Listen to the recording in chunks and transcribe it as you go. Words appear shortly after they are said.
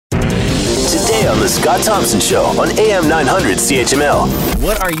today on The Scott Thompson Show on AM 900 CHML.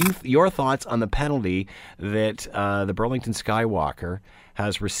 What are your thoughts on the penalty that the Burlington Skywalker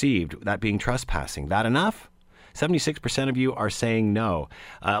has received, that being trespassing? That enough? 76% of you are saying no.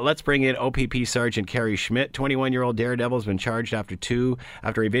 Let's bring in OPP Sergeant Kerry Schmidt. 21-year-old daredevil has been charged after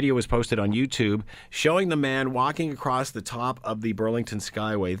a video was posted on YouTube showing the man walking across the top of the Burlington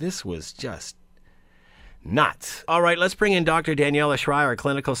Skyway. This was just nuts. All right, let's bring in Dr. Daniela Schreier, a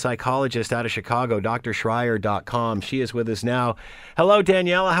clinical psychologist out of Chicago, drschreier.com. She is with us now. Hello,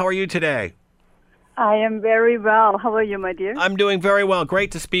 Daniela. How are you today? I am very well. How are you, my dear? I'm doing very well.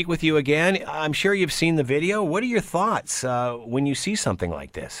 Great to speak with you again. I'm sure you've seen the video. What are your thoughts when you see something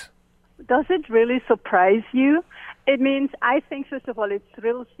like this? Does it really surprise you? It means, I think, first of all, it's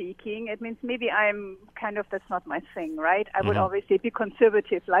thrill-seeking. It means maybe that's not my thing, right? I would always say be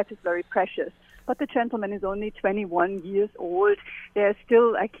conservative. Life is very precious. But the gentleman is only 21 years old. There's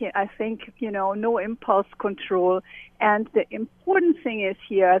still, I think, no impulse control. And the important thing is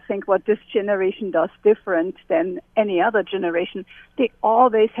here, I think, what this generation does different than any other generation, they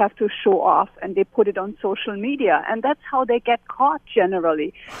always have to show off, and they put it on social media. And that's how they get caught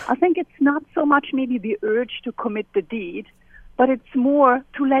generally. I think it's not so much maybe the urge to commit the deed, but it's more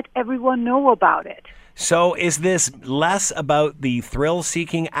to let everyone know about it. So is this less about the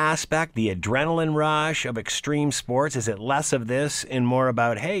thrill-seeking aspect, the adrenaline rush of extreme sports? Is it less of this and more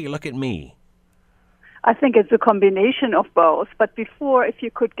about, hey, look at me? I think it's a combination of both. But before, if you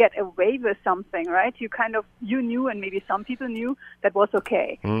could get away with something, right, you knew, and maybe some people knew, that was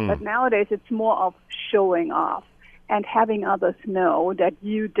okay. But nowadays it's more of showing off and having others know that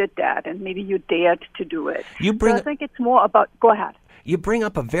you did that and maybe you dared to do it. So I think it's more about, go ahead. You bring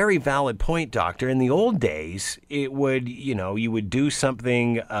up a very valid point, Doctor. In the old days, it would, you would do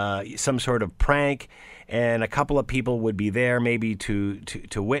something, some sort of prank, and a couple of people would be there maybe to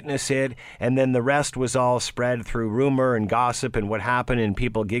witness it, and then the rest was all spread through rumor and gossip and what happened and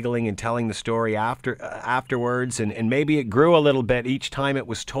people giggling and telling the story afterwards, and maybe it grew a little bit each time it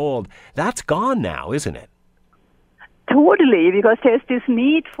was told. That's gone now, isn't it? Totally, because there's this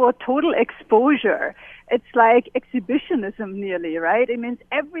need for total exposure. It's like exhibitionism nearly, right? It means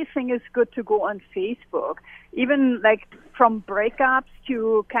everything is good to go on Facebook, even like from breakups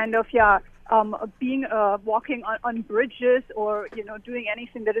to being walking on bridges or, doing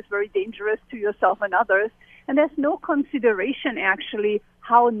anything that is very dangerous to yourself and others. And there's no consideration actually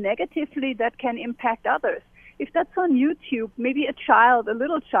how negatively that can impact others. If that's on YouTube, maybe a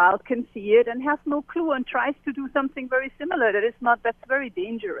little child can see it and has no clue and tries to do something very similar. That's very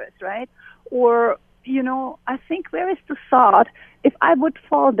dangerous, right? Or, I think where is the thought, if I would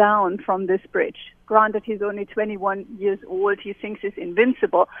fall down from this bridge, granted he's only 21 years old, he thinks he's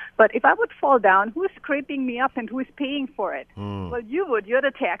invincible, but if I would fall down, who's scraping me up and who is paying for it? Well, you would. You're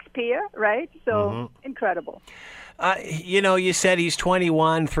the taxpayer, right? So, incredible. You said he's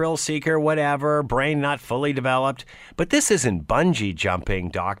 21, thrill seeker, whatever, brain not fully developed. But this isn't bungee jumping,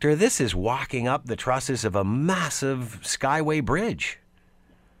 Doctor. This is walking up the trusses of a massive skyway bridge.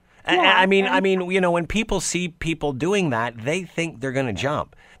 Yeah, I mean, when people see people doing that, they think they're going to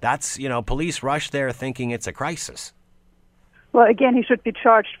jump. That's, police rush there thinking it's a crisis. Well, again, he should be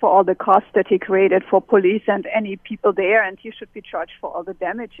charged for all the costs that he created for police and any people there, and he should be charged for all the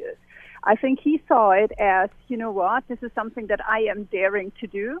damages. I think he saw it as, this is something that I am daring to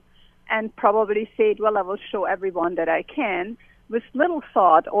do, and probably said, well, I will show everyone that I can, with little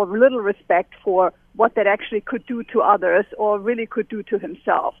thought or little respect for what that actually could do to others or really could do to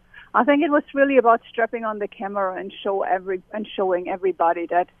himself. I think it was really about strapping on the camera and showing everybody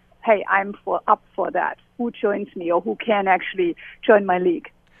that, hey, I'm up for that. Who joins me or who can actually join my league?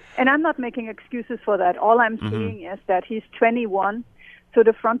 And I'm not making excuses for that. All I'm saying is that he's 21, so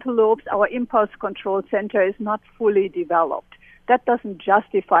the frontal lobes, our impulse control center, is not fully developed. That doesn't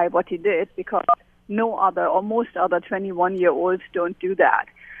justify what he did because no other or most other 21-year-olds don't do that.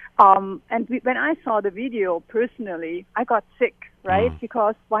 When I saw the video personally, I got sick, right?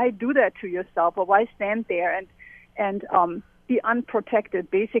 Because why do that to yourself, or why stand there and be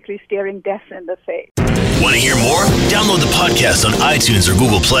unprotected, basically staring death in the face? Want to hear more? Download the podcast on iTunes or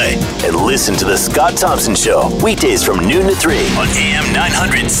Google Play and listen to The Scott Thompson Show weekdays from noon to 3 on AM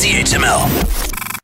 900 CHML.